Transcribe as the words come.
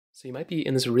So you might be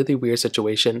in this really weird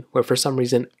situation where for some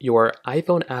reason your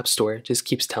iPhone App Store just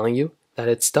keeps telling you that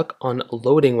it's stuck on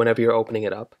loading whenever you're opening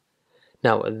it up.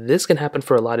 Now, this can happen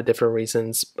for a lot of different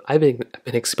reasons. I've been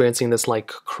experiencing this like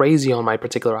crazy on my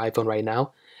particular iPhone right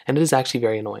now, and it is actually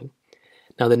very annoying.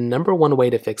 Now, the number one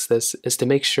way to fix this is to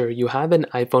make sure you have an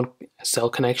iPhone cell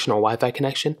connection or Wi-Fi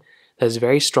connection that is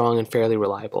very strong and fairly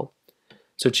reliable.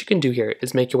 So what you can do here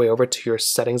is make your way over to your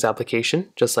settings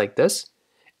application, just like this.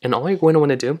 And all you're going to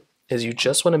want to do is you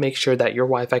just want to make sure that your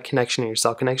Wi-Fi connection and your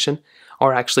cell connection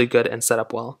are actually good and set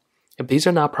up well. If these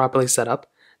are not properly set up,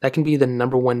 that can be the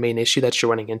number one main issue that you're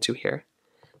running into here.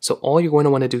 So all you're going to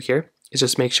want to do here is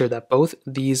just make sure that both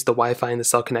these, the Wi-Fi and the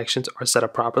cell connections, are set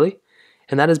up properly.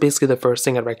 And that is basically the first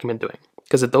thing I'd recommend doing.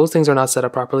 Because if those things are not set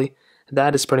up properly,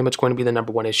 that is pretty much going to be the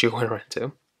number one issue you're going to run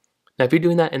into. Now, if you're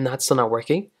doing that and that's still not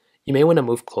working, you may want to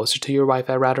move closer to your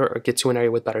Wi-Fi router or get to an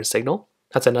area with better signal.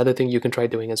 That's another thing you can try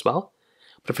doing as well.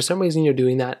 But if for some reason you're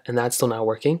doing that and that's still not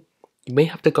working, you may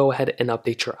have to go ahead and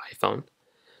update your iPhone.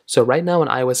 So right now on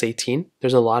iOS 18,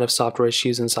 there's a lot of software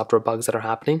issues and software bugs that are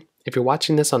happening. If you're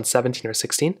watching this on 17 or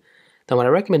 16, then what I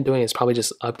recommend doing is probably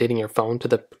just updating your phone to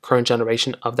the current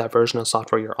generation of that version of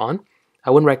software you're on. I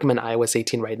wouldn't recommend iOS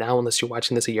 18 right now unless you're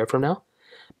watching this a year from now.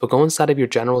 But go inside of your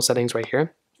general settings right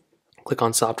here, click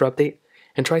on software update,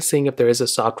 and try seeing if there is a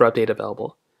software update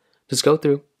available. Just go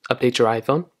through, update your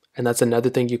iPhone, and that's another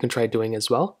thing you can try doing as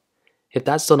well. If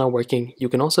that's still not working, you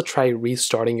can also try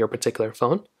restarting your particular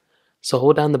phone. So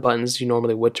hold down the buttons you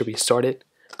normally would to restart it,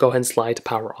 go ahead and slide to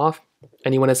power off,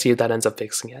 and you want to see if that ends up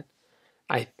fixing it.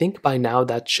 I think by now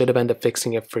that should have ended up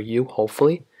fixing it for you,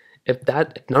 hopefully. If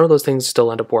none of those things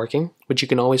still end up working, which you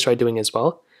can always try doing as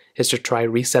well, is to try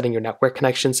resetting your network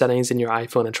connection settings in your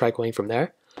iPhone and try going from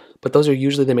there. But those are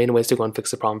usually the main ways to go and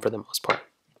fix the problem for the most part.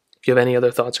 If you have any other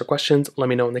thoughts or questions, let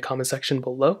me know in the comment section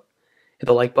below. Hit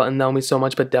the like button, that would mean so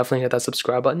much, but definitely hit that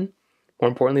subscribe button. More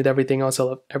importantly than everything else, I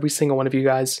love every single one of you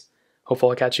guys.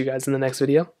 Hopefully I'll catch you guys in the next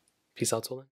video. Peace out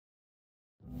till then.